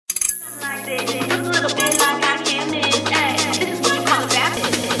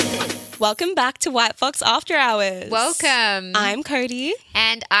Welcome back to White Fox After Hours. Welcome. I'm Cody.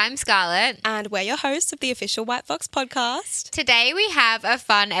 And I'm Scarlett. And we're your hosts of the official White Fox podcast. Today we have a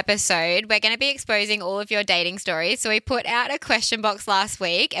fun episode. We're going to be exposing all of your dating stories. So we put out a question box last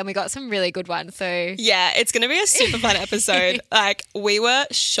week and we got some really good ones. So yeah, it's going to be a super fun episode. Like, we were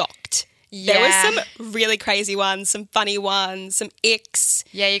shocked. yeah. There were some really crazy ones, some funny ones, some icks.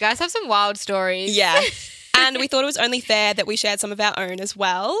 Yeah, you guys have some wild stories. Yeah. And we thought it was only fair that we shared some of our own as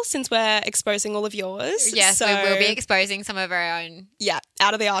well, since we're exposing all of yours. Yes, so, we will be exposing some of our own. Yeah,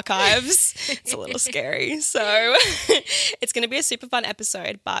 out of the archives. It's a little scary. So it's going to be a super fun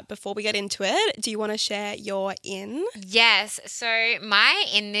episode. But before we get into it, do you want to share your in? Yes. So my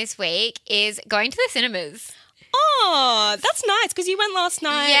in this week is going to the cinemas. Oh, that's nice because you went last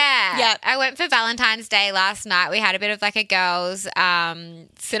night. Yeah. Yeah. I went for Valentine's Day last night. We had a bit of like a girls'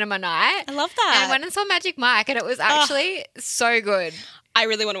 cinema night. I love And that. I went and saw Magic Mike and it was actually so good. I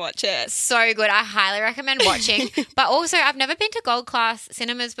really want to watch it. So good. I highly recommend watching. But also, I've never been to Gold Class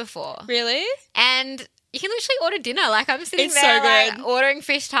cinemas before. Really? And you can literally order dinner. Like I'm sitting It's there so like good. ordering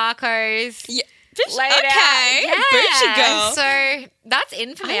fish tacos. Yeah. Laid Okay. out. Yeah. Bougie girl. So that's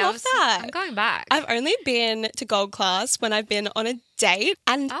in for me. I love that. I'm going back. I've only been to Gold Class when I've been on a date,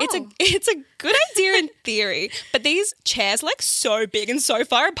 and it's Oh. a good idea in theory, but these chairs like so big and so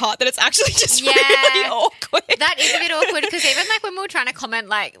far apart that it's actually just Yeah. really awkward. That is a bit awkward because even like when we were trying to comment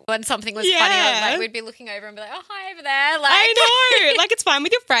like when something was funny, like we'd be looking over and be like, oh, hi over there. Like I know. Like, it's fine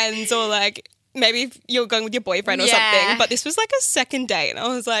with your friends or like maybe if you're going with your boyfriend or Yeah. something, but this was like a second date, and I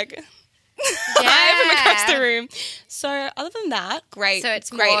was like, hi from across the room. So other than that, great. So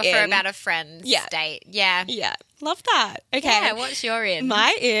it's great more for in. about a friend's Yeah. date. Yeah. Yeah, love that. Okay. Yeah, what's your in?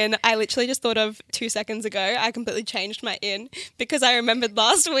 My in, I literally just thought of 2 seconds ago. I completely changed my in because I remembered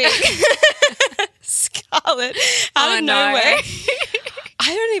last week. Scarlett, out of nowhere.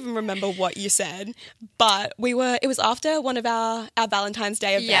 I don't even remember what you said, but it was after one of our Valentine's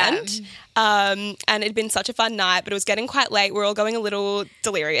Day event. And it'd been such a fun night, but it was getting quite late. We were all going a little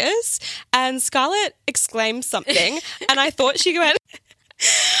delirious. And Scarlett exclaimed something, and I thought she goes,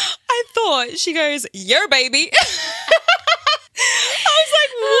 "Your baby." I was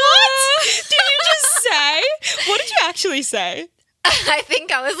like, what did you just say? What did you actually say? I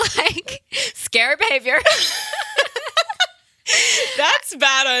think I was like, scary behavior. That's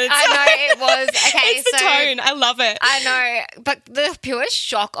bad on its I own. know it was. Okay, It's the tone. I love it. I know, but the pure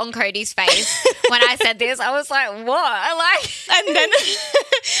shock on Cody's face when I said this, I was like, what? And then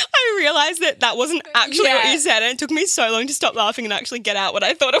I realised that wasn't actually what Yeah. you said, and it took me so long to stop laughing and actually get out what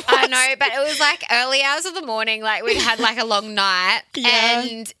I thought it was. I know, but it was like early hours of the morning, like we'd had like a long night, Yeah.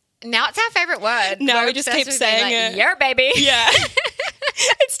 and now it's our favourite word. Now We're we just obsessed keep with being saying like, it. Yeah, baby. Yeah.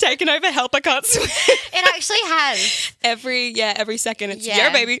 It's taken over help. I can't swear. It actually has. Every second it's Yeah.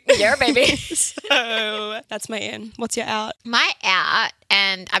 your baby. Your baby. So that's my in. What's your out? My out,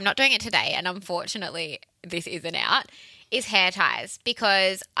 and I'm not doing it today, and unfortunately this isn't out, is hair ties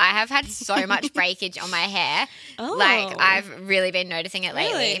because I have had so much breakage on my hair. Oh. Like I've really been noticing it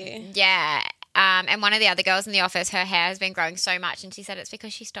lately. Really? Yeah. And one of the other girls in the office, her hair has been growing so much, and she said it's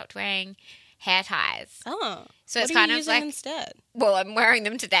because she stopped wearing hair ties. Oh. So what it's are kind you of using like, instead? well, I'm wearing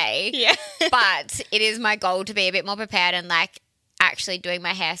them today. Yeah. But it is my goal to be a bit more prepared and like actually doing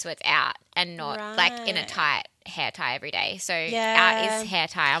my hair so it's out and not like in a Right. tight hair tie every day. So Yeah. out is hair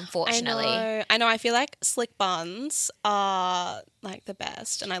tie, unfortunately. I know. I feel like slick buns are like the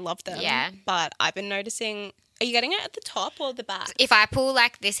best, and I love them. Yeah. But I've been noticing. Are you getting it at the top or the back? If I pull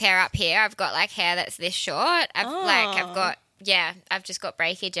like this hair up here, I've got like hair that's this short. I've just got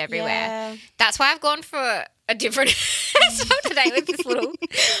breakage everywhere. Yeah. That's why I've gone for a different hairstyle today with this little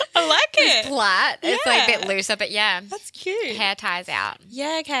I like it. plait. It's like a Yeah. bit looser, but yeah, That's cute. hair ties out.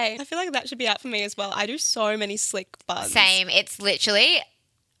 Yeah, okay. I feel like that should be out for me as well. I do so many slick buns. Same. It's literally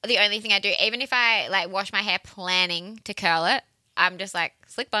the only thing I do. Even if I like wash my hair planning to curl it, I'm just like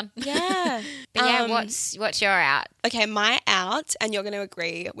slick bun. Yeah. But yeah, what's your out? Okay, my out, and you're going to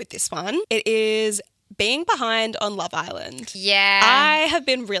agree with this one. It is being behind on Love Island. Yeah. I have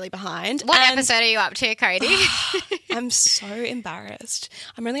been really behind. What and episode are you up to, Cody? I'm so embarrassed.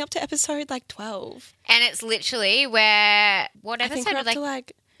 I'm only up to episode like 12. And it's literally where what I think episode? we're up Like to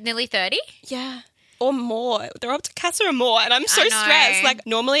like, nearly 30? yeah, or more. They're up to Casa or more, and I'm so I know. stressed. Like,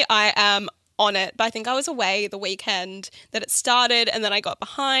 normally I am on it, but I think I was away the weekend that it started, and then I got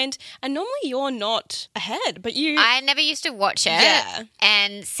behind. And normally you're not ahead, but you. I never used to watch it. Yeah.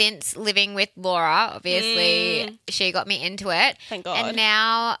 And since living with Laura, obviously, she got me into it. Thank God. And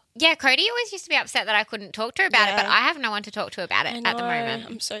now, yeah, Cody always used to be upset that I couldn't talk to her about it, Yeah. but I have no one to talk to about it I at the know. moment.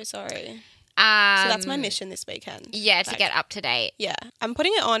 I'm so sorry. So So that's my mission this weekend. Yeah, to Like, get up to date. Yeah, I'm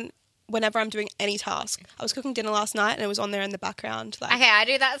putting it on whenever I'm doing any task. I was cooking dinner last night and it was on there in the background. Like, Okay, I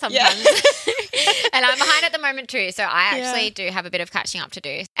do that sometimes. Yeah. And I'm behind at the moment too, so I actually do have a bit of catching up to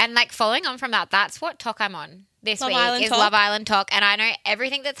do. And like following on from that, that's what talk I'm on this Love week Island is talk. Love Island talk. And I know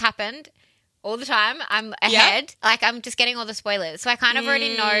everything that's happened all the time. I'm ahead. Like I'm just getting all the spoilers. So I kind of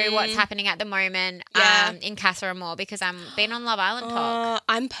already know what's happening at the moment in Casa Amor because I'm been on Love Island talk.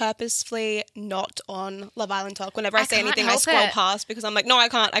 I'm purposefully not on Love Island talk. Whenever I say can't anything, I help scroll it. past because I'm like, no, I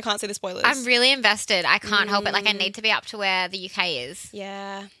can't see the spoilers. I'm really invested. I can't help it. Like I need to be up to where the UK is.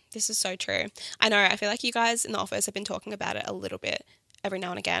 Yeah, this is so true. I know. I feel like you guys in the office have been talking about it a little bit every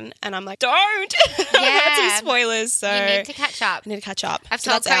now and again, and I'm like, don't. That's some spoilers. So You need to catch up. I need to catch up. I've So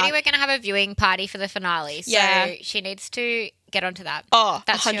told that's Cody out. we're going to have a viewing party for the finale. So she needs to get onto that. Oh,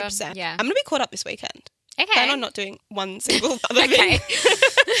 That's 100%. yeah. I'm going to be caught up this weekend. Okay. Plan on not doing one single other Okay.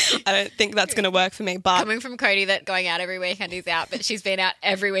 thing. I don't think that's going to work for me, but Coming from Cody that going out every weekend is out, but she's been out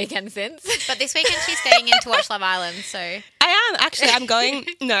every weekend since. But this weekend she's staying in to watch Love Island, so... I am actually.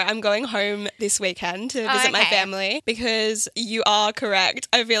 I'm going home this weekend to visit my okay. family because you are correct.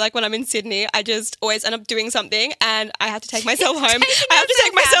 I feel like when I'm in Sydney, I just always end up doing something and I have to take myself home. I have to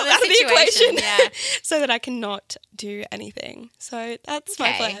take myself out of the equation Yeah. so that I cannot do anything. So that's my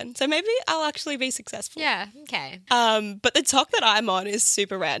Okay. plan. So maybe I'll actually be successful. Yeah, okay. But the talk that I'm on is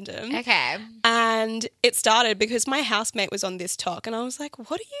super random. Okay. And it started because my housemate was on this talk and I was like,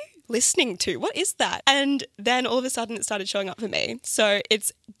 what are you listening to? What is that? And then all of a sudden it started showing up for me. So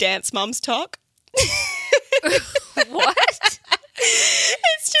it's Dance Mums Talk. What?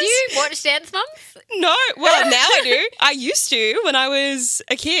 It's just... Do you watch Dance Mums? No. Well, now I do. I used to when I was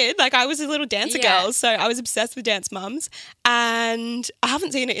a kid. Like I was a little dancer Yeah. girl. So I was obsessed with Dance Mums. And I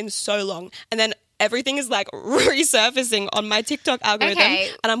haven't seen it in so long. And then everything is like resurfacing on my TikTok algorithm. Okay.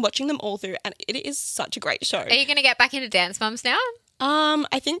 And I'm watching them all through. And it is such a great show. Are you going to get back into Dance Mums now?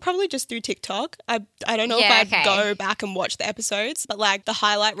 I think probably just through TikTok. I don't know Yeah, if I'd go back and watch the episodes, but like the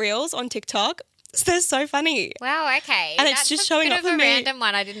highlight reels on TikTok, they're so funny. Wow, okay. And it's just showing up That's a for bit of me. a random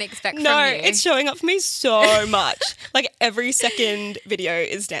one I didn't expect No, from you. it's showing up for me so much. Like every second video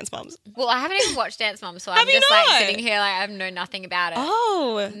is Dance Mums. Well, I haven't even watched Dance Mums, so I'm Have you just not? like sitting here like I know nothing about it.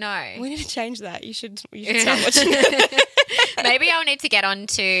 Oh. No. We need to change that. You should start watching it. Maybe I'll need to get on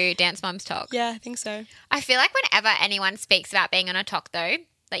to Dance Mums Talk. Yeah, I think so. I feel like whenever anyone speaks about being on a talk though,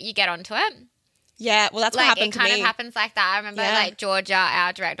 that you get onto it. Yeah, well that's what Like happened it to kind me. of happens like that. I remember Yeah. like Georgia,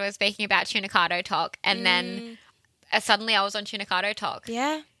 our director, was speaking about Tunicado Talk and then suddenly I was on Tunicado Talk.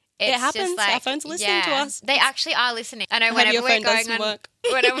 Yeah. It's it happens. just like, Our phones are listening to us. They actually are listening. I know hope whenever your we're phone does going some on, work.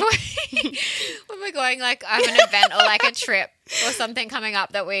 whenever when we're going like on an event or like a trip or something coming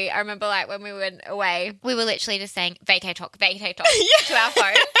up that I remember like when we went away, we were literally just saying vacay talk to our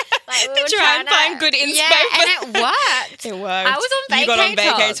phone. Like, we To were try trying and find good inspo. Yeah, and it worked. It worked. I was on You got on Vacay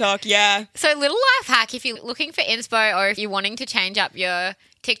Vacay Talk. Talk, yeah. So little life hack, if you're looking for inspo or if you're wanting to change up your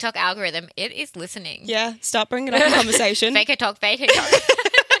TikTok algorithm, it is listening. Yeah, start bringing it up in conversation. Vacay talk.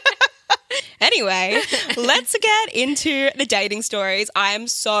 Anyway, let's get into the dating stories. I am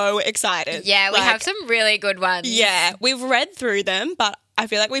so excited. Yeah, we Like, have some really good ones. Yeah, we've read through them, but I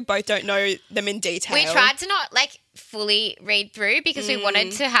feel like we both don't know them in detail. We tried to not like fully read through because we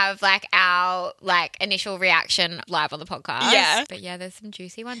wanted to have like our like initial reaction live on the podcast. Yeah. But yeah, there's some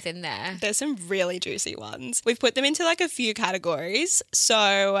juicy ones in there. There's some really juicy ones. We've put them into like a few categories.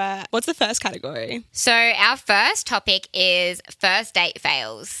 So what's the first category? So our first topic is first date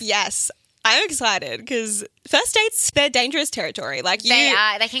fails. Yes. I'm excited because first dates, they're dangerous territory. Like They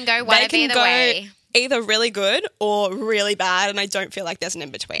can go one of either way. either really good or really bad, and I don't feel like there's an in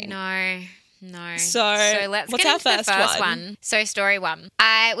between. No. So let's what's get our into the first first one? one. So story one.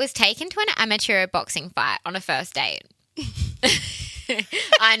 I was taken to an amateur boxing fight on a first date.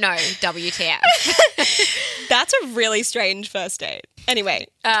 I know, WTF. That's a really strange first date. Anyway,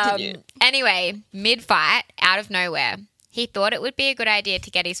 continue. Anyway, mid-fight, out of nowhere, he thought it would be a good idea to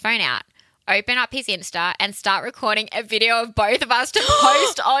get his phone out, open up his Insta, and start recording a video of both of us to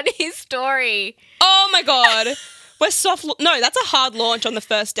post on his story. Oh my God. We're no, that's a hard launch on the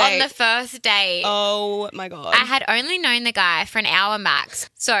first date. On the first date. Oh my God. I had only known the guy for an hour max.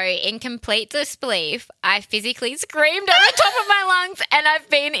 So, in complete disbelief, I physically screamed at the top of my lungs and I've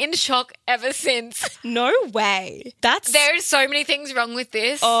been in shock ever since. No way. There's so many things wrong with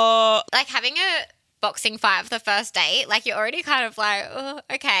this. Like having a boxing fight for the first date, like you're already kind of like, oh,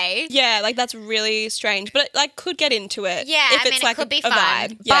 okay. Yeah, like that's really strange, but it like could get into it. Yeah, if I mean, it's like it could be a fun.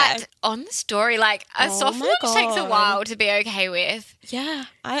 vibe. Yeah. But on the story, like a soft my launch takes a God. while to be okay with. Yeah,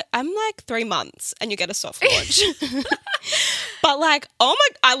 I'm like 3 months and you get a soft launch. But like,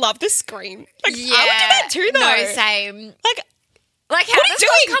 I love this scream. Like, I would do that too though. No, same. Like, Like, how does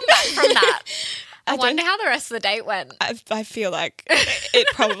one come back from that? I wonder how the rest of the date went. I feel like it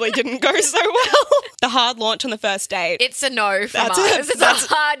probably didn't go so well. The hard launch on the first date. It's a no from us. It's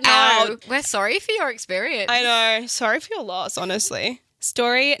a hard no. Out. We're sorry for your experience. I know. Sorry for your loss, honestly.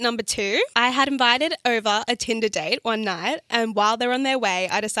 Story number 2. I had invited over a Tinder date one night, and while they're on their way,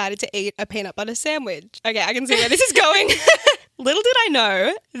 I decided to eat a peanut butter sandwich. Okay, I can see where this is going. Little did I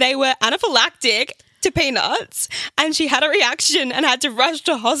know, they were anaphylactic to peanuts, and she had a reaction and had to rush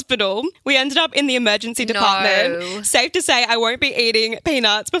to hospital. We ended up in the emergency department. No. Safe to say I won't be eating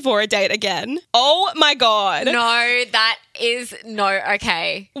peanuts before a date again. Oh my God. No, that is no,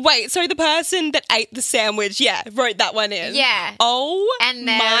 okay. Wait, so the person that ate the sandwich, wrote that one in? Yeah. Oh and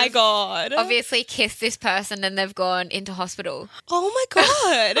my God. Obviously kissed this person and they've gone into hospital. Oh my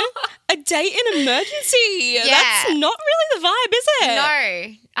God. A date in emergency. Yeah. That's not really the vibe, is it?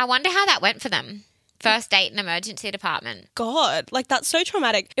 No. I wonder how that went for them. First date in emergency department. God, like that's so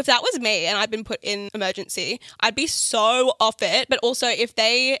traumatic. If that was me and I'd been put in emergency, I'd be so off it. But also if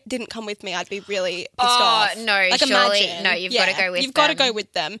they didn't come with me, I'd be really pissed off. Oh, no, like, surely. Imagine. No, you've got to go with them. You've got to go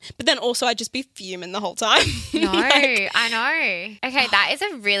with them. But then also I'd just be fuming the whole time. No, I know. Okay, that is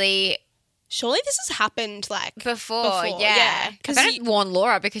a really... Surely this has happened like before yeah. I better warn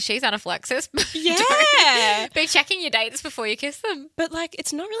Laura because she's anaphylaxis. Yeah. Be checking your dates before you kiss them. But like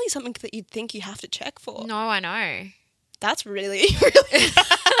it's not really something that you'd think you have to check for. No, I know. That's really, really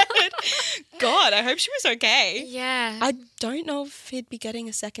bad. God, I hope she was okay. Yeah. I don't know if he'd be getting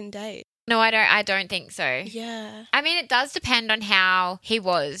a second date. No, I don't think so. Yeah. I mean, it does depend on how he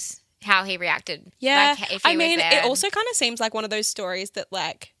was, how he reacted. Yeah. Like, if he was there. It also kind of seems like one of those stories that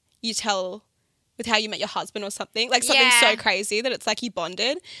like you tell with how you met your husband or something, like something so crazy that it's like you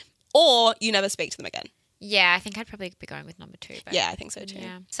bonded, or you never speak to them again. Yeah, I think I'd probably be going with number 2. But yeah, I think so too.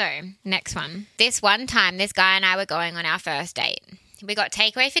 Yeah. So, next one. This one time, this guy and I were going on our first date. We got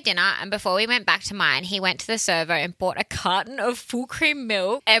takeaway for dinner, and before we went back to mine, he went to the servo and bought a carton of full cream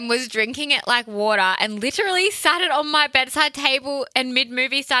milk and was drinking it like water and literally sat it on my bedside table and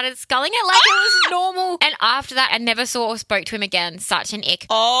mid-movie started sculling it like it was normal. And after that, I never saw or spoke to him again. Such an ick.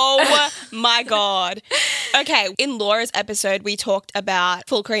 Oh my God. Okay, in Laura's episode, we talked about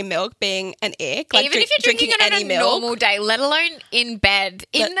full cream milk being an ick. Like even if you're drinking it on a normal day, let alone in bed,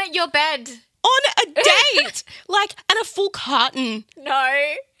 your bed. On a date, and a full carton. No.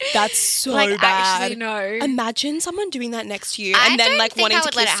 That's so bad. Actually, no. Imagine someone doing that next to you and then wanting to kiss you. I don't think I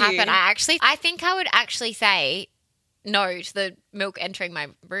would let it happen. I think I would actually say no to the milk entering my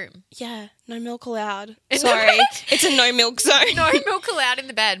room. Yeah, no milk allowed. Sorry, it's a no milk zone. No milk allowed in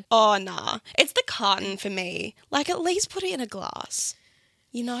the bed. Oh, nah. It's the carton for me. At least put it in a glass,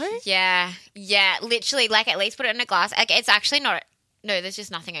 you know? Yeah, literally, at least put it in a glass. It's actually not... No, there's just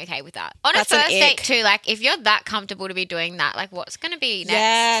nothing okay with that. On a first date too, if you're that comfortable to be doing that, what's going to be next?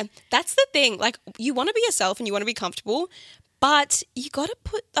 Yeah, that's the thing. You want to be yourself and you want to be comfortable, but you got to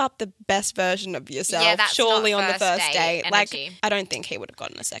put up the best version of yourself. Yeah, that's surely not on the first date. Energy. I don't think he would have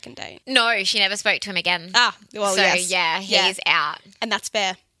gotten a second date. No, she never spoke to him again. Ah, well, so, yes. yeah, he's out. And that's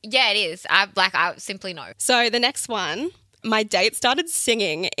fair. Yeah, it is. I simply know. So the next one... My date started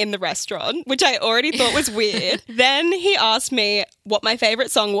singing in the restaurant, which I already thought was weird. Then he asked me what my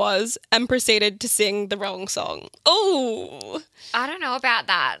favourite song was and proceeded to sing the wrong song. Oh. I don't know about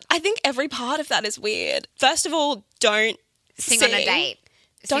that. I think every part of that is weird. First of all, don't sing on a date.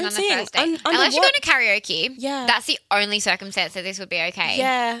 Don't sing. First date. Unless you're going to karaoke. Yeah. That's the only circumstance that this would be okay.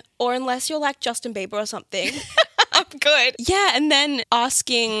 Yeah. Or unless you're like Justin Bieber or something. I'm good. Yeah, and then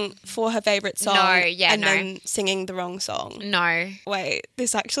asking for her favourite song. Then singing the wrong song. No. Wait,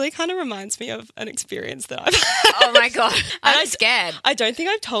 this actually kind of reminds me of an experience that I've had. Oh my God. I'm scared. I don't think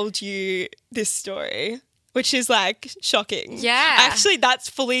I've told you this story, which is shocking. Yeah. Actually, that's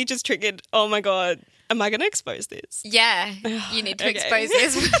fully just triggered. Oh my God. Am I going to expose this? Yeah. You need to expose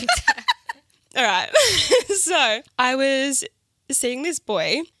this. All right. So I was seeing this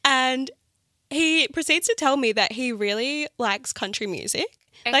boy and he proceeds to tell me that he really likes country music.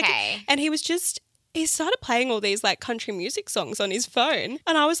 Okay. And he started playing all these country music songs on his phone.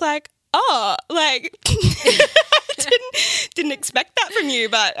 And I was like, oh, didn't expect that from you,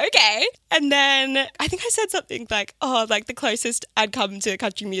 but okay. And then I think I said something the closest I'd come to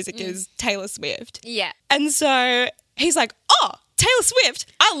country music is Taylor Swift. Yeah. And so he's like, oh, Taylor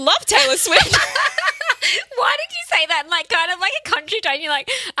Swift. I love Taylor Swift. Why did you say that in kind of a country tone? You're like,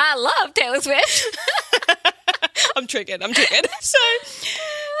 I love Taylor Swift. I'm triggered. So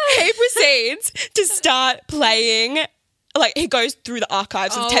he proceeds to start playing like he goes through the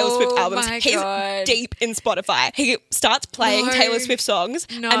archives of Taylor Swift albums. He's deep in Spotify. He starts playing Taylor Swift songs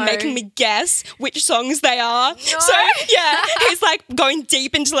and making me guess which songs they are. So yeah, he's like going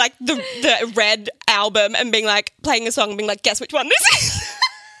deep into like the Red album and being like playing a song and being like, guess which one this is.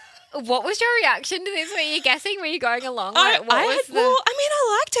 What was your reaction to this? Were you guessing? Were you going along? Well, I mean,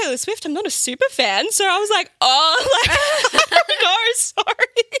 I like Taylor Swift. I'm not a super fan, so I was like, no,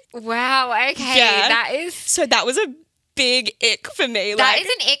 sorry. Wow. Okay, yeah. So that was a big ick for me. That is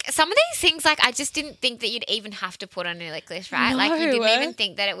an ick. Some of these things, like, I just didn't think that you'd even have to put on a lick list, right? No. Like, you didn't even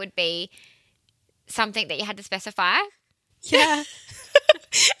think that it would be something that you had to specify. Yeah.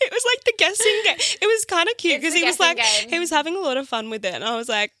 It was like the guessing game. It was kind of cute because he was like, he was having a lot of fun with it. And I was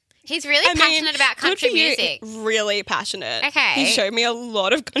like, he's really passionate about country music. Really passionate. Okay. He showed me a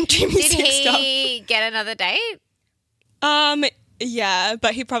lot of country music stuff. Did he get another date? Yeah,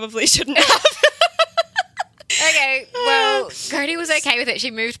 but he probably shouldn't have. Okay, well, Cody was okay with it.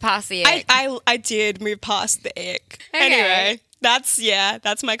 She moved past the ick. I did move past the ick. Okay. Anyway, that's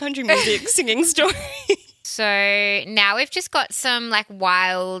my country music singing story. So now we've just got some like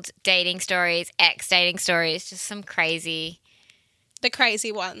wild dating stories, ex-dating stories, just some crazy... The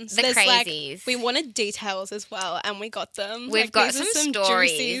crazy ones. The crazies. Like, we wanted details as well, and we got them. We've got some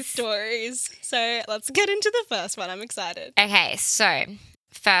stories. Juicy stories. So let's get into the first one. I'm excited. Okay, so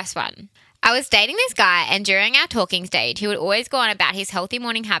first one. I was dating this guy, and during our talking stage, he would always go on about his healthy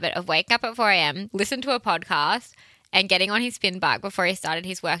morning habit of waking up at 4 a.m, listen to a podcast, and getting on his spin bike before he started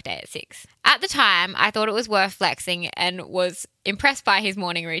his workday at 6. At the time, I thought it was worth flexing and was impressed by his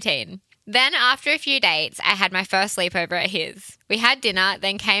morning routine. Then, after a few dates, I had my first sleepover at his. We had dinner,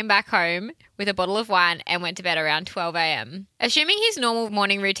 then came back home with a bottle of wine and went to bed around 12 a.m. Assuming his normal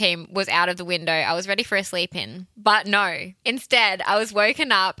morning routine was out of the window, I was ready for a sleep in. But no. Instead, I was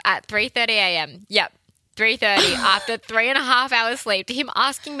woken up at 3:30 a.m. Yep. 3:30 after 3.5 hours sleep to him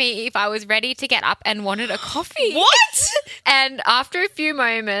asking me if I was ready to get up and wanted a coffee. What? And after a few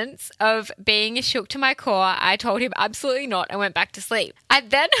moments of being shook to my core, I told him absolutely not and went back to sleep. I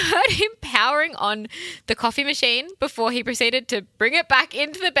then heard him powering on the coffee machine before he proceeded to bring it back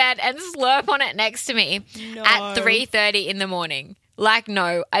into the bed and slurp on it next to me at 3:30 in the morning. Like,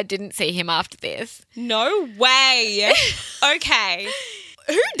 no, I didn't see him after this. No way. Okay.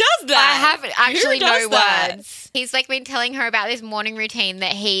 Who does that? I have actually no words. He's like been telling her about this morning routine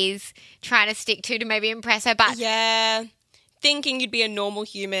that he's trying to stick to maybe impress her. But yeah, thinking you'd be a normal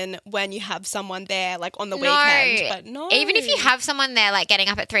human when you have someone there like on the weekend. But no. Even if you have someone there like getting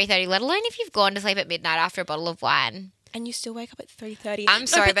up at 3:30, let alone if you've gone to sleep at midnight after a bottle of wine. And you still wake up at 3:30. I'm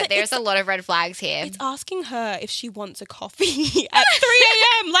sorry, but there's a lot of red flags here. It's asking her if she wants a coffee at 3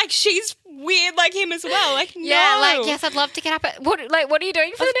 a.m. Like, she's weird like him as well. Like, no. Yeah, like, yes, I'd love to get up at... What are you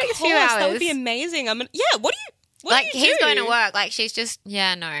doing for the next few hours? That would be amazing. What do you he's going to work. Like, she's just...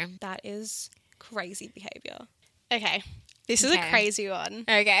 Yeah, no. That is crazy behaviour. Okay. This is a crazy one.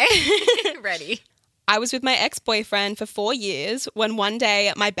 Okay. Ready. I was with my ex-boyfriend for 4 years when one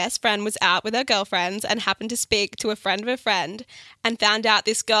day my best friend was out with her girlfriends and happened to speak to a friend of a friend and found out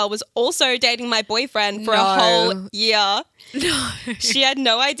this girl was also dating my boyfriend for a whole year. No. She had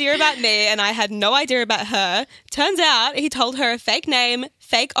no idea about me and I had no idea about her. Turns out he told her a fake name,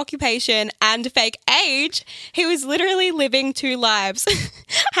 fake occupation and fake age. He was literally living two lives.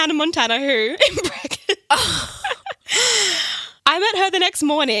 Hannah Montana who? In brackets. I met her the next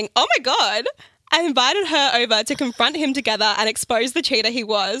morning. Oh my God. I invited her over to confront him together and expose the cheater he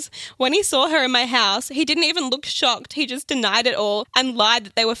was. When he saw her in my house, he didn't even look shocked. He just denied it all and lied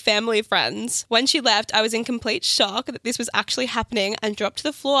that they were family friends. When she left, I was in complete shock that this was actually happening and dropped to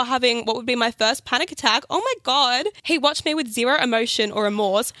the floor having what would be my first panic attack. Oh my God. He watched me with zero emotion or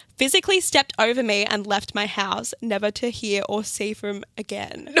remorse, physically stepped over me and left my house, never to hear or see from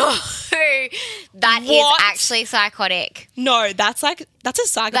again. No, that is actually psychotic. No, that's a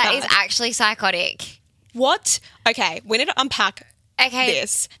psychopath. That is actually psychotic. What? Okay, we need to unpack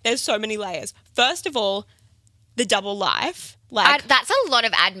this. There's so many layers. First of all, the double life. Like that's a lot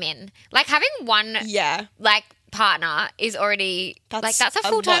of admin. Like having one like partner is already that's a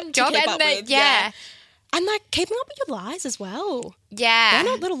full-time job. And and like keeping up with your lies as well. Yeah.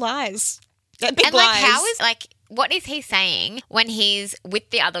 They're not little lies. They're big lies. Like what is he saying when he's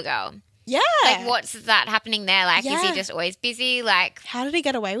with the other girl? Yeah. Like, what's that happening there? Like, is he just always busy? Like... How did he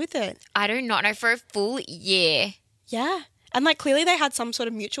get away with it? I do not know. For a full year. Yeah. And, like, clearly they had some sort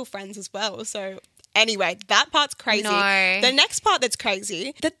of mutual friends as well. So, anyway, that part's crazy. No. The next part that's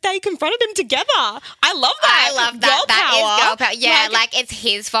crazy, that they confronted him together. I love that. I love that. That is girl power. Yeah, like, it's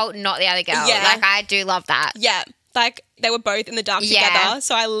his fault, not the other girl. Yeah. Like, I do love that. Yeah. Like, they were both in the dark together.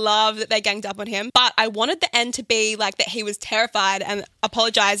 So I love that they ganged up on him. But I wanted the end to be like that he was terrified and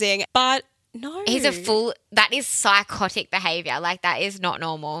apologising. But no. He's that is psychotic behaviour. Like, that is not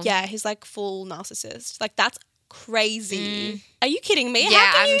normal. Yeah, he's like full narcissist. Like, that's crazy. Are you kidding me?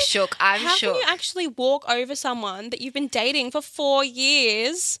 Yeah, I'm shook. How can you actually walk over someone that you've been dating for 4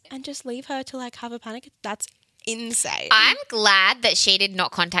 years and just leave her to like have a panic? That's insane. I'm glad that she did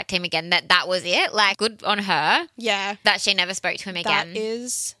not contact him again, that was it. Like, good on her. Yeah. That she never spoke to him again. That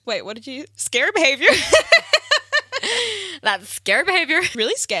is... Wait, what did you... Scary behaviour? That's scary behaviour. It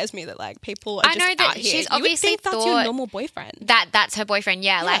really scares me that like people are just I know that out here. she's obviously you would think that's your normal boyfriend. That's her boyfriend,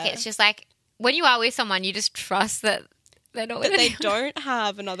 yeah. Like, it's just like, when you are with someone, you just trust that they're not with they don't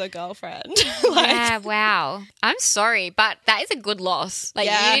have another girlfriend. Yeah, wow. I'm sorry, but that is a good loss. Like,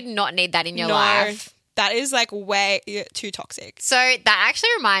 you did not need that in your life. That is like way too toxic. So that actually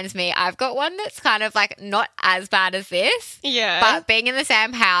reminds me, I've got one that's kind of like not as bad as this. Yeah. But being in the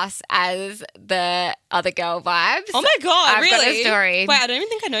same house as the other girl vibes. Oh my God, I've got a story. Wait, I don't even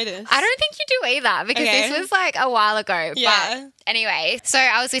think I know this. I don't think you do either because this was like a while ago. Yeah. But anyway, so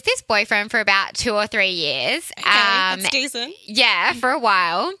I was with this boyfriend for about 2 or 3 years. Okay, that's decent. Yeah, for a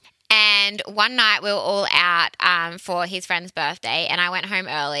while. And one night we were all out for his friend's birthday and I went home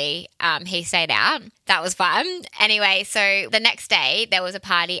early. He stayed out. That was fun. Anyway, so the next day there was a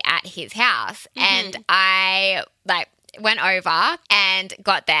party at his house and I like went over and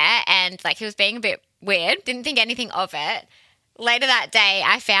got there and like he was being a bit weird. Didn't think anything of it. Later that day,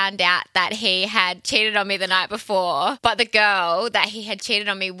 I found out that he had cheated on me the night before, but the girl that he had cheated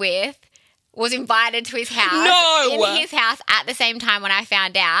on me with was invited to his house in his house at the same time when I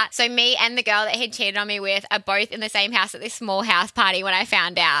found out. So me and the girl that he'd cheated on me with are both in the same house at this small house party when I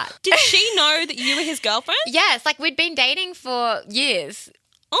found out. Did she know that you were his girlfriend? Yes, like we'd been dating for years.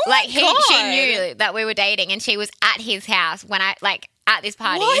 Oh my God. She knew that we were dating and she was at his house when I at this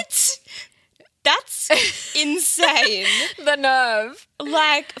party. What? That's insane. The nerve.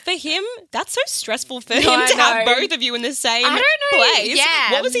 Like, for him, that's so stressful for him to have both of you in the same place.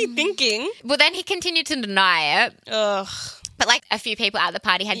 Yeah. What was he thinking? Well, then he continued to deny it. Ugh. But like a few people at the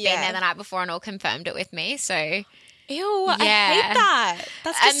party had been there the night before and all confirmed it with me. So, ew, I hate that.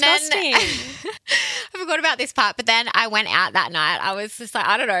 That's disgusting. I forgot about this part, but then I went out that night. I was just like,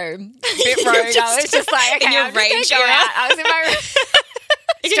 I don't know, a bit rogue. I was just like, okay, I'm just gonna go out. I was in my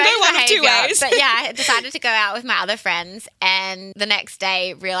it can go one of two ways. But yeah, I decided to go out with my other friends and the next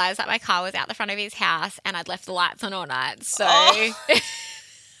day realised that my car was out the front of his house and I'd left the lights on all night. So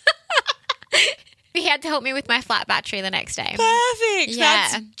he had to help me with my flat battery the next day. Perfect. Yeah.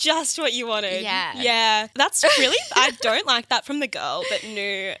 That's just what you wanted. Yeah. Yeah. That's really, I don't like that from the girl that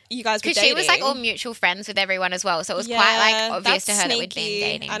knew you guys were dating. Because she was like all mutual friends with everyone as well. So it was quite like obvious to her that we'd been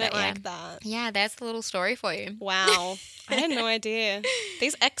dating. I don't like that. Yeah, there's a little story for you. Wow. I had no idea.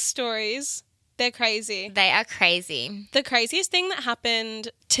 These ex stories, they're crazy. They are crazy. The craziest thing that happened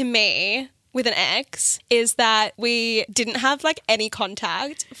to me with an ex is that we didn't have like any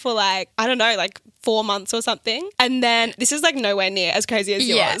contact for like, I don't know, like 4 months or something. And then this is like nowhere near as crazy as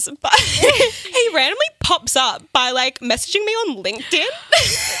yours, but he randomly pops up by like messaging me on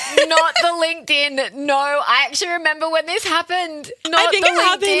LinkedIn. Not the LinkedIn. No, I actually remember when this happened. I think it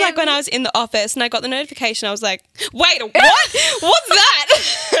happened like when I was in the office and I got the notification. I was like, wait, what? What's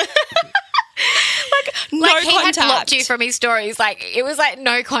that? No he contact. Had blocked you from his stories. Like, it was like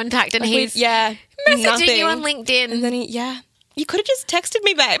no contact and he's messaging you on LinkedIn. And then you could have just texted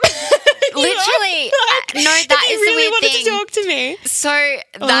me, babe. Literally. No, that is the weird thing. He really wanted to talk to me. So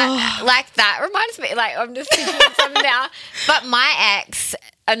that reminds me, like, I'm just thinking of something now. But my ex,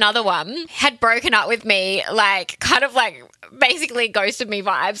 another one, had broken up with me, like, kind of like basically ghosted me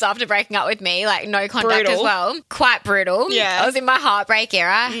vibes after breaking up with me, like no contact as well. Quite brutal. Yeah. I was in my heartbreak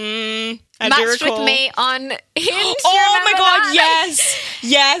era. Matched with me on Hinge. Oh my God, that?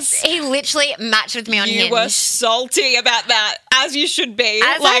 yes. He literally matched with me on Hinge. You were salty about that, as you should be.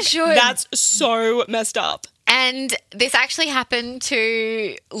 As I should. That's so messed up. And this actually happened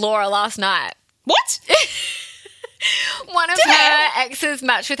to Laura last night. What? One of her exes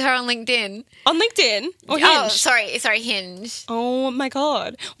matched with her on LinkedIn. On LinkedIn? Or Hinge? Oh, sorry, Hinge. Oh my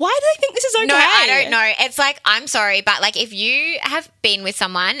God. Why do they think this is okay? No, I don't know. It's like, I'm sorry, but like if you have been with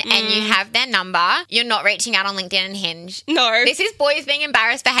someone and you have their number, you're not reaching out on LinkedIn and Hinge. No. This is boys being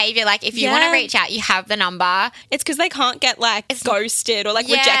embarrassed behaviour. Like if you want to reach out, you have the number. It's because they can't get like ghosted or like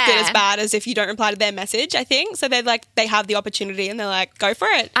rejected as bad as if you don't reply to their message, I think. So they're like, they have the opportunity and they're like, go for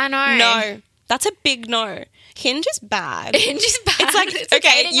it. I know. No. That's a big no. Hinge is bad. Hinge is bad. It's like,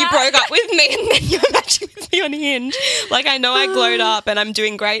 okay, you broke up with me and then you're matching with me on Hinge. Like, I know I glowed up and I'm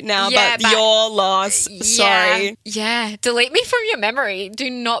doing great now, but your loss, sorry. Yeah, delete me from your memory. Do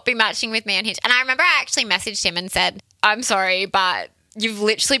not be matching with me on Hinge. And I remember I actually messaged him and said, I'm sorry, but you've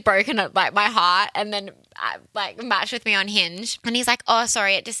literally broken up like my heart, and then like matched with me on Hinge. And he's like, oh,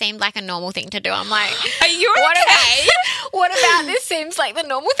 sorry, it just seemed like a normal thing to do. I'm like, are you okay? What about this seems like the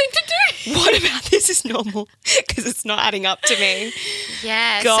normal thing to do? What about this is normal? Because it's not adding up to me.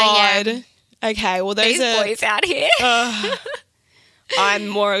 Yeah. God. So, yeah. Okay, well, those These boys out here. I'm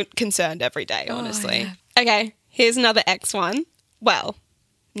more concerned every day, honestly. Oh, yeah. Okay, here's another ex one. Well,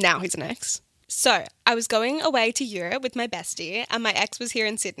 now he's an ex. So, I was going away to Europe with my bestie and my ex was here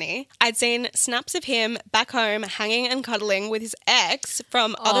in Sydney. I'd seen snaps of him back home hanging and cuddling with his ex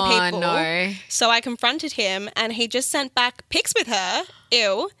from other people. No. So I confronted him and he just sent back pics with her,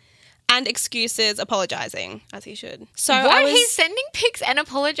 ew, and excuses apologising, as he should. So what? He's sending pics and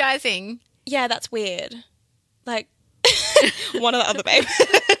apologising? Yeah, that's weird. Like, one or the other, babe.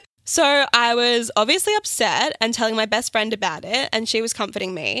 So I was obviously upset and telling my best friend about it, and she was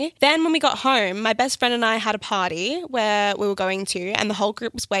comforting me. Then when we got home, my best friend and I had a party where we were going to, and the whole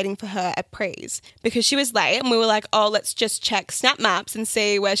group was waiting for her at Pre's because she was late, and we were like, oh, let's just check Snap Maps and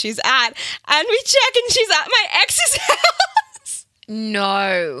see where she's at. And we check and she's at my ex's house.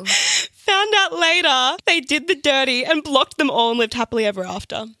 No. Found out later they did the dirty and blocked them all and lived happily ever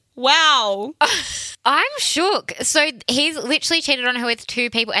after. Wow. I'm shook. So he's literally cheated on her with two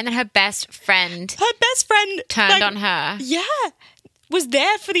people, and then her best friend turned on her. Yeah. Was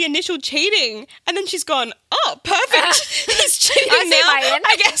there for the initial cheating, and then she's gone, oh, perfect. He's cheating now.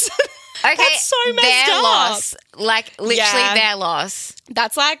 I guess. Okay, that's so messed their up. Loss. Like, literally their loss.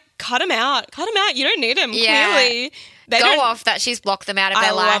 That's like, cut him out. Cut him out. You don't need him, clearly. Go off that she's blocked them out of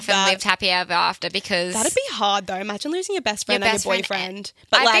their life and lived happy ever after, because... That'd be hard, though. Imagine losing your best friend and your boyfriend.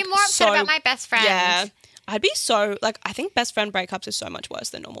 But I'd be more upset about my best friend. Yeah. I'd be so... Like, I think best friend breakups are so much worse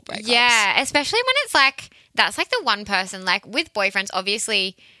than normal breakups. Yeah, especially when it's like... That's like the one person. Like, with boyfriends,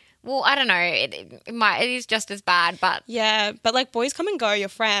 obviously... Well, I don't know. It is just as bad, but... Yeah, but like boys come and go, your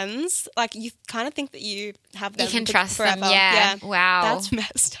friends. Like you kind of think that you have them. You can trust forever. them, yeah. Wow. That's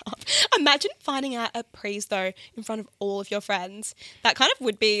messed up. Imagine finding out at Pre's though in front of all of your friends. That kind of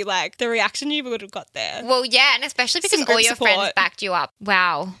would be like the reaction you would have got there. Well, yeah, and especially because all your friends backed you up.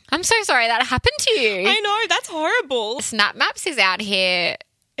 Wow. I'm so sorry that happened to you. I know, that's horrible. Snap Maps is out here...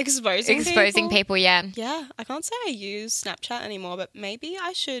 Exposing people, yeah. Yeah, I can't say I use Snapchat anymore, but maybe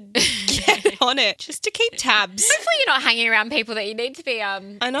I should get on it just to keep tabs. Hopefully you're not hanging around people that you need to be I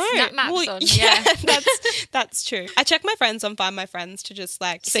know. Snap Maps well, on. Yeah, that's true. I check my friends on Find My Friends to just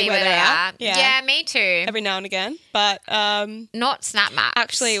like see where they're at. Yeah, me too. Every now and again, but not Snap Maps.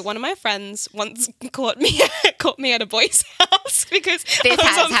 Actually, one of my friends once caught me at a boy's house because this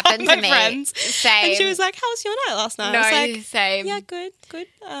has happened to me. Friends. Same. And she was like, "How was your night last night?" No, I was like, same. Yeah, good.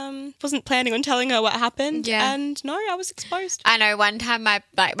 Wasn't planning on telling her what happened. Yeah. And no, I was exposed. I know one time my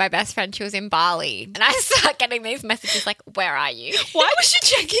best friend, she was in Bali, and I start getting these messages like, where are you? Why was she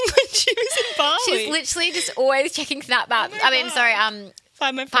checking when she was in Bali? She's literally just always checking Snap Maps.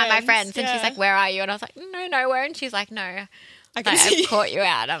 Find My Friends. And she's like, where are you? And I was like, nowhere. And she's like, no. I can see I've caught you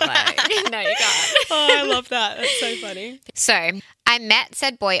out. I'm like, no, you can't. Oh, I love that. That's so funny. So, I met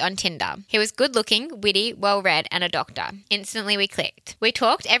said boy on Tinder. He was good looking, witty, well read, and a doctor. Instantly we clicked. We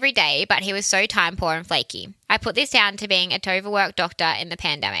talked every day, but he was so time poor and flaky. I put this down to being a overworked doctor in the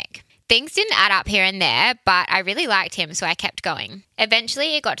pandemic. Things didn't add up here and there, but I really liked him, so I kept going.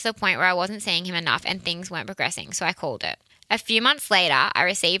 Eventually, it got to the point where I wasn't seeing him enough and things weren't progressing, so I called it. A few months later, I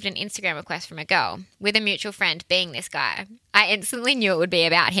received an Instagram request from a girl, with a mutual friend being this guy. I instantly knew it would be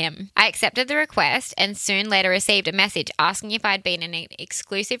about him. I accepted the request and soon later received a message asking if I'd been in an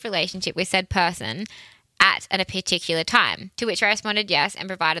exclusive relationship with said person at a particular time, to which I responded yes and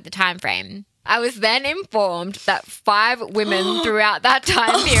provided the time frame. I was then informed that 5 women throughout that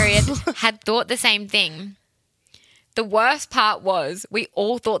time period had thought the same thing. The worst part was we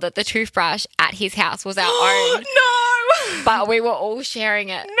all thought that the toothbrush at his house was our own. No! But we were all sharing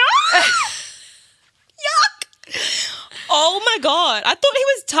it. No! Yuck! Oh my God. I thought he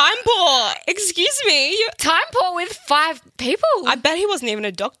was time poor. Excuse me. Time poor with 5 people. I bet he wasn't even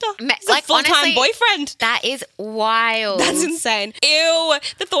a doctor. He's like, a full-time honestly, boyfriend. That is wild. That's insane. Ew.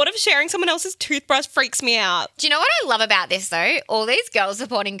 The thought of sharing someone else's toothbrush freaks me out. Do you know what I love about this though? All these girls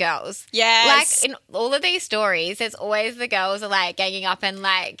supporting girls. Yes. Like in all of these stories, there's always the girls are like ganging up and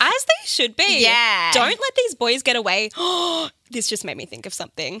like. As they should be. Yeah. Don't let these boys get away. this just made me think of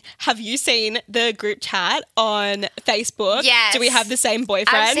something. Have you seen the group chat on Facebook? Yes. Do we have the same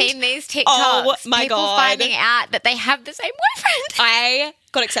boyfriend? I've seen these TikToks. Oh my People God. finding out that they have the same boyfriend. I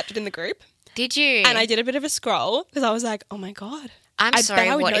got accepted in the group. Did you? And I did a bit of a scroll because I was like, oh my God. I'm sorry, bet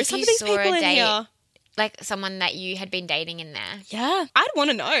I would what know if some you of these saw people a in date, here. like someone that you had been dating in there? Yeah, I'd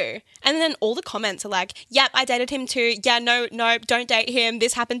want to know. And then all the comments are like, yep, I dated him too. Yeah, no, don't date him.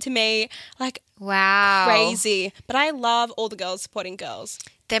 This happened to me. Like, wow. crazy. But I love all the girls supporting girls.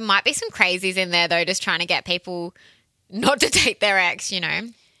 There might be some crazies in there though, just trying to get people not to date their ex, you know?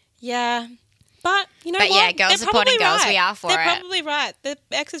 Yeah. But you know But what? yeah, girls They're supporting probably girls, right. we are for They're it. probably right. The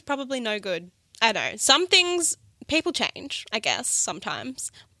ex is probably no good. I know. Some things, people change, I guess,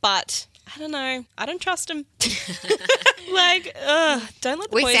 sometimes. But I don't know. I don't trust them. Like, don't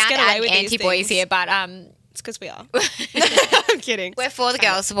let the We boys sound get away with these anti-boys things. here, but It's because we are. I'm kidding. we're for the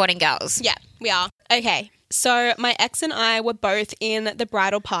girls supporting girls. Yeah, we are. Okay. So my ex and I were both in the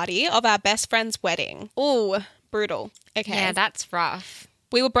bridal party of our best friend's wedding. Ooh, brutal. Okay. Yeah, that's rough.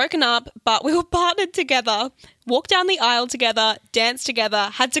 We were broken up, but we were partnered together, walked down the aisle together, danced together,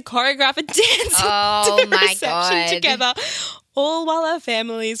 had to choreograph a dance Oh to the my reception God. together, all while our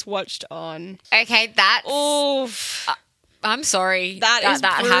families watched on. Okay, that's... Oof. I'm sorry That is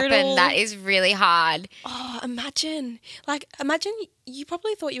that brutal. happened. That is really hard. Oh, imagine you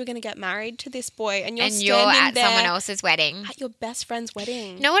probably thought you were going to get married to this boy and you're And standing you're at there someone else's wedding. at your best friend's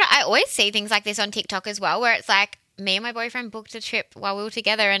wedding. You know what? I always see things like this on TikTok as well, where it's like, me and my boyfriend booked a trip while we were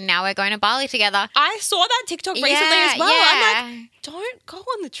together and now we're going to Bali together. I saw that TikTok recently as well. Yeah. I'm like, don't go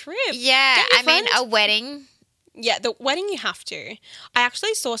on the trip. Yeah, Get your I mean, friend. a wedding. Yeah, the wedding you have to. I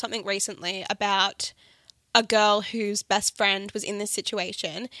actually saw something recently about a girl whose best friend was in this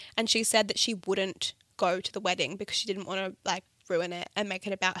situation and she said that she wouldn't go to the wedding because she didn't want to like ruin it and make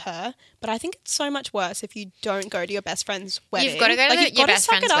it about her. But I think it's so much worse if you don't go to your best friend's wedding. You've got to go to Like, your best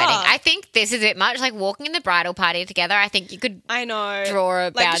suck friend's it wedding. up. I think this is a bit much. Like walking in the bridal party together, I think you could I know. draw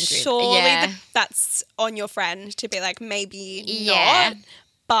a like, boundary. Surely Yeah. that's on your friend to be like, maybe Yeah. not.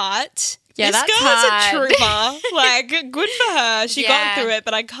 But Yeah, this that's girl is a hard. trooper. Like, good for her. She Yeah. got through it,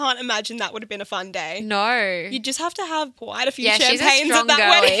 but I can't imagine that would have been a fun day. No. You just have to have quite a few Yeah, she's a champagnes strong at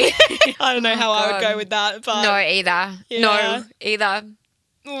that girly. wedding. I don't know how I would God. go with that, but No, either. Yeah. No, either.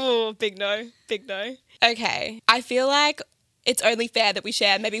 Ooh, big no. Okay, I feel like it's only fair that we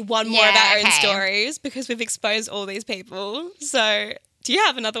share maybe one more of Yeah, our own okay. stories because we've exposed all these people. So, do you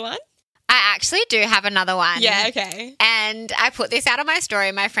have another one? I actually do have another one. Yeah, okay. And I put this out on my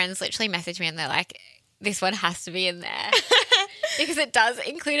story. My friends literally messaged me and they're like, this one has to be in there. Because it does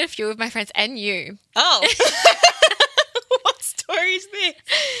include a few of my friends and you. Oh. What story is this?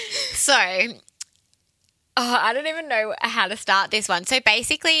 So, I don't even know how to start this one. So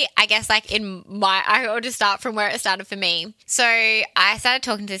basically, I guess like I'll just start from where it started for me. So I started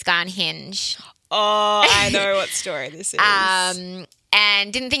talking to this guy on Hinge. Oh, I know what story this is.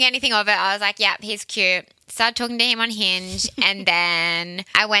 And didn't think anything of it. I was like, yep, he's cute. Started talking to him on Hinge. And then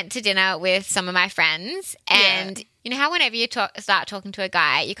I went to dinner with some of my friends. And you know how whenever you start talking to a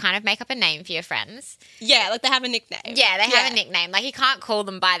guy, you kind of make up a name for your friends? Yeah, like they have a nickname. Yeah, they have a nickname. Like you can't call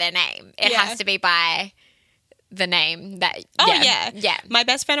them by their name. It has to be by the name that... Oh, Yeah. My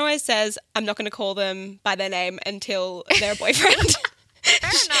best friend always says, I'm not going to call them by their name until they're a boyfriend. Fair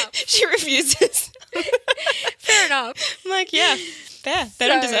enough. She refuses. Fair enough. I'm like, yeah, fair. They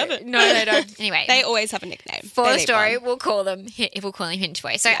don't deserve it. No, they don't. Anyway. They always have a nickname. For They the need story, one. we'll call him Hinge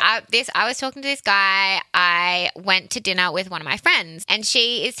Boy. So I was talking to this guy. I went to dinner with one of my friends, and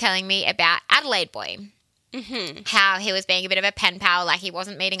she is telling me about Adelaide Boy. Mm-hmm. How he was being a bit of a pen pal, like he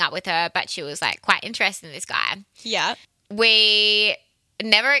wasn't meeting up with her, but she was like quite interested in this guy. Yeah. We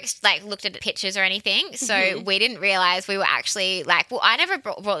never looked at the pictures or anything, so we didn't realize we were actually I never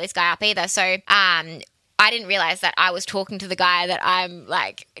brought this guy up either. So I didn't realize that I was talking to the guy that I'm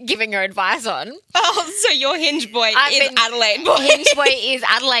like giving her advice on. Oh, so your Hinge Boy is Adelaide Boy. Hinge Boy is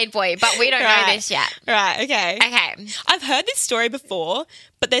Adelaide Boy, but we don't know this yet. Right, okay. Okay. I've heard this story before,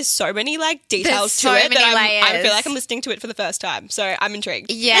 but there's so many details There's so to it many that I layers. feel like I'm listening to it for the first time. So I'm intrigued.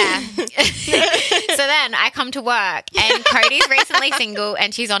 Yeah. So then I come to work and Cody's recently single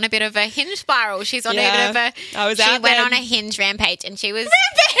and she's on a bit of a Hinge spiral. She's on a bit of a... She went on a Hinge rampage and she was...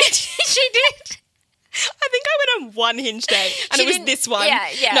 Rampage? She did. I think I went on one Hinge date and it was this one.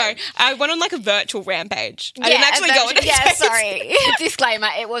 Yeah. No, I went on like a virtual rampage. I didn't actually go on a date. Sorry. Disclaimer,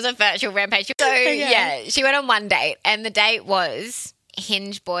 it was a virtual rampage. So, yeah, she went on one date and the date was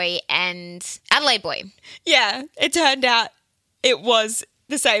Hinge Boy and Adelaide Boy. Yeah, it turned out it was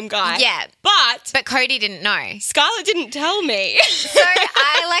the same guy. Yeah. But Cody didn't know. Scarlett didn't tell me. So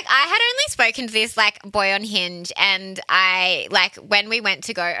I had only spoken to this like boy on Hinge, and I like when we went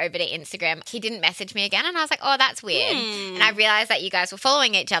to go over to Instagram, he didn't message me again, and I was like, oh, that's weird. And I realized that you guys were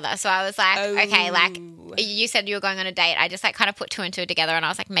following each other. So I was like, okay, like you said you were going on a date. I just like kind of put two and two together, and I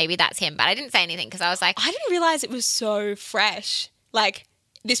was like, maybe that's him. But I didn't say anything because I was like, I didn't realize it was so fresh. Like,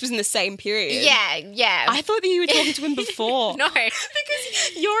 this was in the same period. Yeah. I thought that you were talking to him before. No.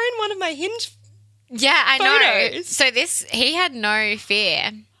 Because you're in one of my Hinge I know. photos. So he had no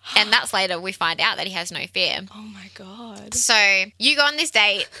fear. And that's later we find out that he has no fear. Oh, my God. So you go on this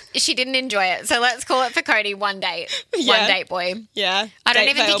date. She didn't enjoy it. So let's call it for Cody one date. Yeah. One date boy. Yeah. I don't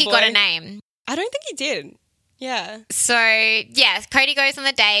Date even think he fail got a boy. name. I don't think he did. Yeah. So, yeah, Cody goes on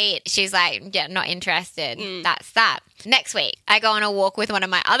the date. She's like, yeah, not interested. That's that. Next week, I go on a walk with one of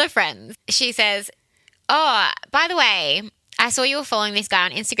my other friends. She says, oh, by the way, I saw you were following this guy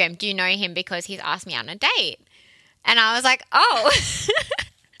on Instagram. Do you know him because he's asked me on a date? And I was like, oh.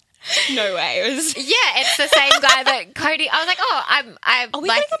 No way. It was... Yeah, it's the same guy that Cody. I was like, oh, Are we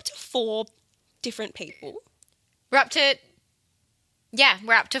like, going up to 4 different people? we're up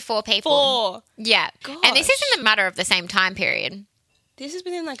to 4 people. 4. Yeah. And this is in the matter of the same time period. This has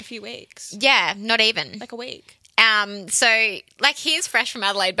been in like a few weeks. Yeah, not even. Like a week. So like he's fresh from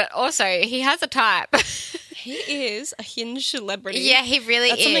Adelaide, but also he has a type. He is a Hinge celebrity. Yeah, he really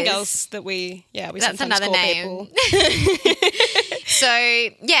That's is. something else that we That's sometimes another call name. people.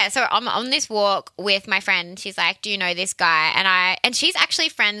 So I'm on this walk with my friend. She's like, do you know this guy? And she's actually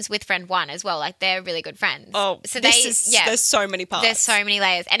friends with friend one as well. Like they're really good friends. Oh, so there's so many parts. There's so many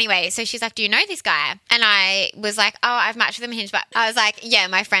layers. Anyway, so she's like, do you know this guy? And I was like, oh, I've matched with him on Hinge. But I was like, yeah,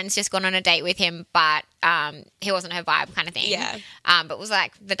 my friend's just gone on a date with him, but he wasn't her vibe kind of thing. Yeah. But was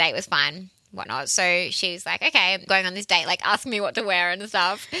like, the date was fine, whatnot. So she's like, okay, I'm going on this date, like ask me what to wear and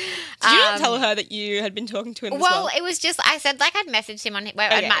stuff. Did you not tell her that you had been talking to him as well? It was just, I said like I'd messaged him I'd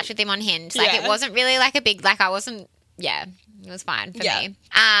matched with him on Hinge. Like Yeah. it wasn't really like a big, like I wasn't, yeah. It was fine for me.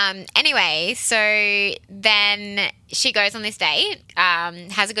 Anyway, so then she goes on this date,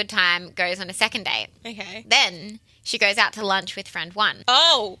 has a good time, goes on a second date. Okay. Then she goes out to lunch with friend one.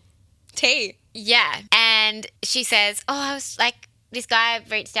 Oh, tea. Yeah. And she says, oh, I was like, this guy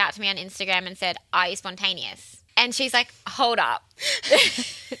reached out to me on Instagram and said, are you spontaneous? And she's like, hold up.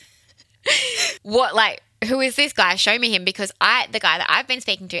 What, like, who is this guy? Show me him, because the guy that I've been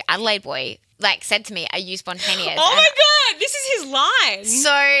speaking to, Adelaide boy, like said to me, are you spontaneous? Oh my God, this is his line.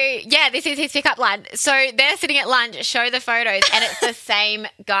 So, yeah, this is his pickup line. So they're sitting at lunch, show the photos, and it's the same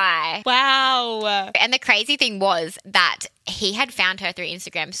guy. Wow. And the crazy thing was that he had found her through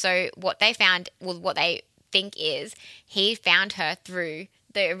Instagram. So what they found, well, what they think is he found her through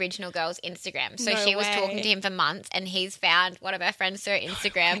the original girl's Instagram. So she was talking to him for months, and he's found one of her friends through her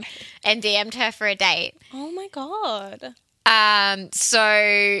Instagram and DM'd her for a date. Oh my God.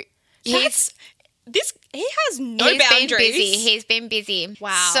 So He has no he's boundaries. He's been busy.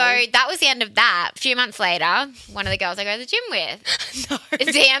 Wow. So that was the end of that. A few months later, one of the girls I go to the gym with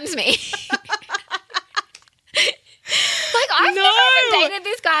DMs me. Like, I've never even dated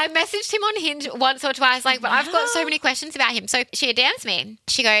this guy. I messaged him on Hinge once or twice, like, but I've got so many questions about him. So she DMs me.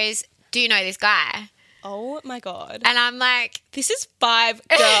 She goes, do you know this guy? Oh my God. And I'm like, This is 5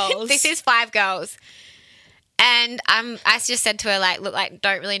 girls. this is 5 girls. And I just said to her, like, look, like,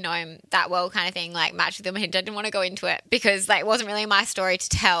 don't really know him that well kind of thing, like, match with him. I didn't want to go into it because, like, it wasn't really my story to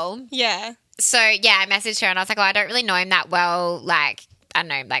tell. Yeah. So, yeah, I messaged her and I was like, oh, I don't really know him that well. Like, I don't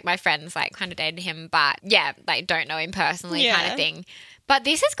know, like, my friends, like, kind of dated him, but, yeah, like, don't know him personally kind of thing. But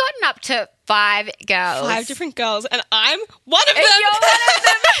this has gotten up to 5 girls. 5 different girls, and I'm one of them. You're one of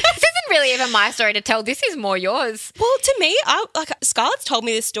them. This isn't really even my story to tell. This is more yours. Well, to me, Scarlett's told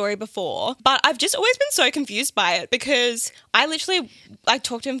me this story before, but I've just always been so confused by it because I literally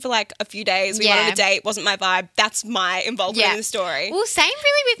talked to him for like a few days. We went on a date, wasn't my vibe. That's my involvement in the story. Well, same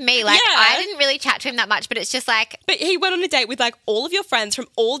really with me. Like, I didn't really chat to him that much, but it's just like... But he went on a date with like all of your friends from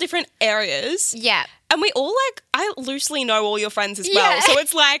all different areas. Yeah. And we all I loosely know all your friends as well. So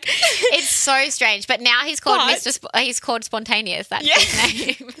it's like... It's so strange. But now he's called he's called Spontaneous. That's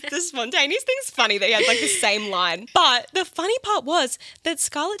his name. The spontaneous thing's funny. They had like the same line. But the funny part was that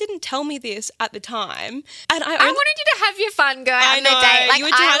Scarlett didn't tell me this at the time. And I wanted you to have your fun going on the date. Like,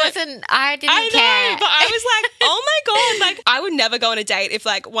 I didn't care. But I was like, oh my God. Like, I would never go on a date if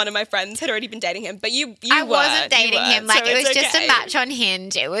like one of my friends had already been dating him. But I wasn't dating him. Like, so it was just a match on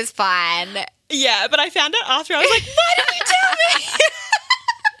Hinge. It was fine. Yeah, but I found out after. I was like, why didn't you tell me?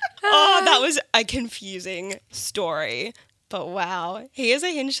 Oh, that was a confusing story. But wow, he is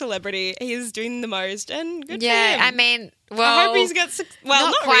a Hinge celebrity. He is doing the most, and good for him. Yeah, I mean, well, I hope he's got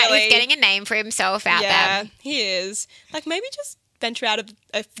not quite. really. He's getting a name for himself out there. Yeah, he is. Like, maybe just venture out of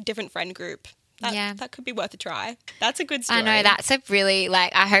a different friend group. That could be worth a try. That's a good story. I know, that's a really,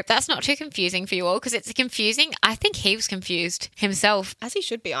 like, I hope that's not too confusing for you all, because it's confusing. I think he was confused himself. As he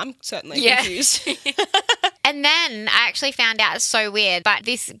should be. I'm certainly confused. And then I actually found out, it's so weird, but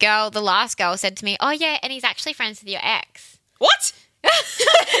this girl, the last girl, said to me, oh yeah, and he's actually friends with your ex. What?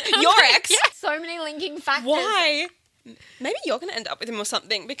 Your ex? Yeah, so many linking factors. Why? Maybe you're going to end up with him or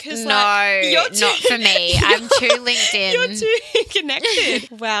something, because not for me. I'm too linked in. You're too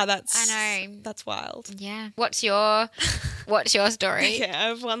connected. Wow, I know. That's wild. Yeah. What's your story? Yeah, I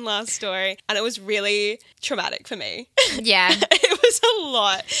have one last story, and it was really traumatic for me. Yeah. It was a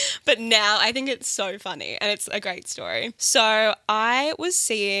lot, but now I think it's so funny, and it's a great story. So I was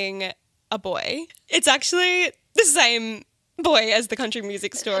seeing a boy. It's actually the same boy as the country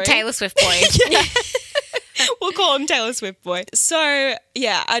music story. Taylor Swift boy. Yeah. We'll call him Taylor Swift boy. So,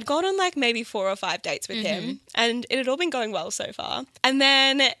 yeah, I'd gone on like maybe 4 or 5 dates with him, and it had all been going well so far. And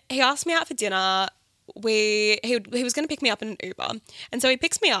then he asked me out for dinner. He was going to pick me up in an Uber. And so he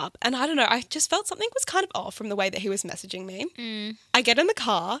picks me up, and I don't know, I just felt something was kind of off from the way that he was messaging me. I get in the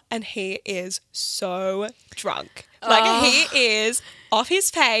car, and he is so drunk. Like, he is off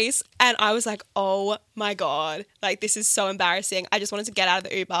his face, and I was like, oh my God, like, this is so embarrassing. I just wanted to get out of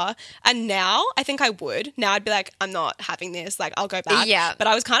the Uber. And now I think I would. Now I'd be like, I'm not having this. Like, I'll go back. Yeah. But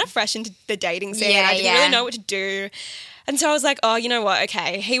I was kind of fresh into the dating scene. I didn't really know what to do. And so I was like, oh, you know what?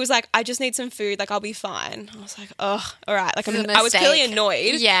 Okay. He was like, I just need some food. Like, I'll be fine. I was like, oh, all right. Like, I was clearly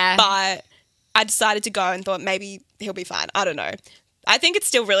annoyed. Yeah. But I decided to go and thought maybe he'll be fine. I don't know. I think it's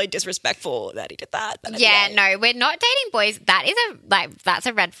still really disrespectful that he did that. But yeah, anyway. no, we're not dating boys. That's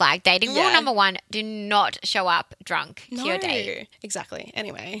a red flag. Dating rule number 1, do not show up drunk to your date. Exactly.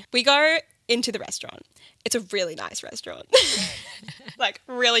 Anyway, we go into the restaurant. It's a really nice restaurant. Like,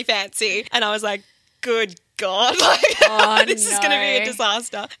 really fancy. And I was like, good God, like, this is going to be a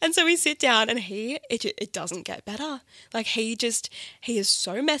disaster. And so we sit down, and it doesn't get better. Like, he is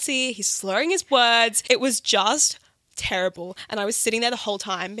so messy. He's slurring his words. It was just terrible. And I was sitting there the whole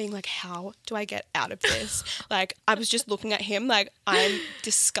time being like, how do I get out of this? Like, I was just looking at him like, I'm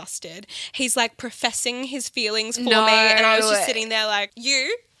disgusted. He's like professing his feelings for me, and I was just sitting there like,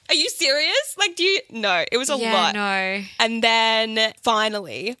 are you serious? Like, no, it was a lot. No. And then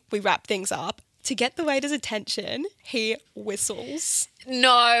finally we wrap things up. To get the waiter's attention, he whistles.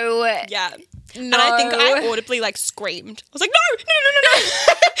 No. Yeah. No. And I think I audibly like screamed. I was like, no.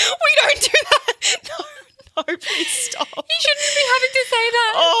 We don't do that. No, please stop. You shouldn't be having to say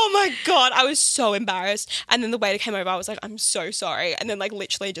that. Oh my God. I was so embarrassed. And then the waiter came over. I was like, I'm so sorry. And then like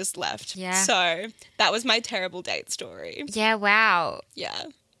literally just left. Yeah. So that was my terrible date story. Yeah, wow. Yeah.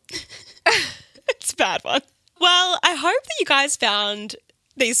 It's a bad one. Well, I hope that you guys found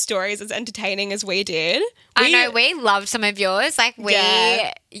these stories as entertaining as we did. I know, we loved some of yours. Like,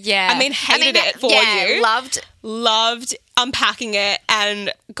 hated it for you. Loved unpacking it,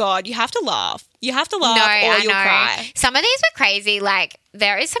 and God, you have to laugh. You have to laugh or you'll cry. Some of these were crazy. Like,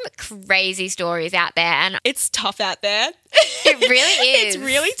 there is some crazy stories out there, and it's tough out there. It really is. It's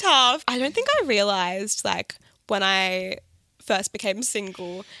really tough. I don't think I realised, like, when I first became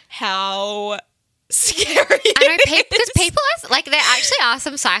single, how scary. I know, because people are like, there actually are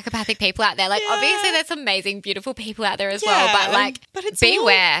some psychopathic people out there. Like, obviously there's amazing, beautiful people out there as well, but it's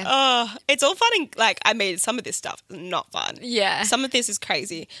beware. It's all fun and like, I mean, some of this stuff is not fun. Yeah. Some of this is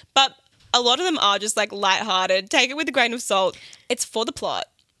crazy, but a lot of them are just like lighthearted. Take it with a grain of salt. It's for the plot.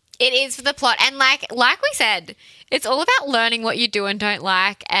 It is for the plot. And like we said, it's all about learning what you do and don't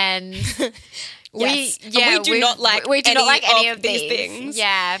like, and we do not like any of these things.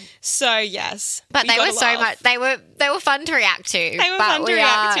 Yeah. So yes, but they were so much. They were fun to react to. They were fun to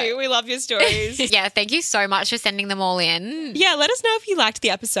react to. We love your stories. Yeah, thank you so much for sending them all in. Yeah, let us know if you liked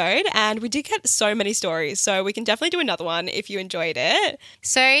the episode, and we did get so many stories, so we can definitely do another one if you enjoyed it.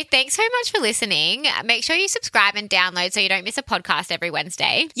 So thanks so much for listening. Make sure you subscribe and download so you don't miss a podcast every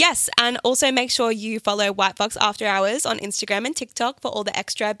Wednesday. Yes, and also make sure you follow White Fox After Hours on Instagram and TikTok for all the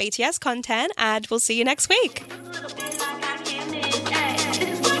extra BTS content, and we'll see you next week.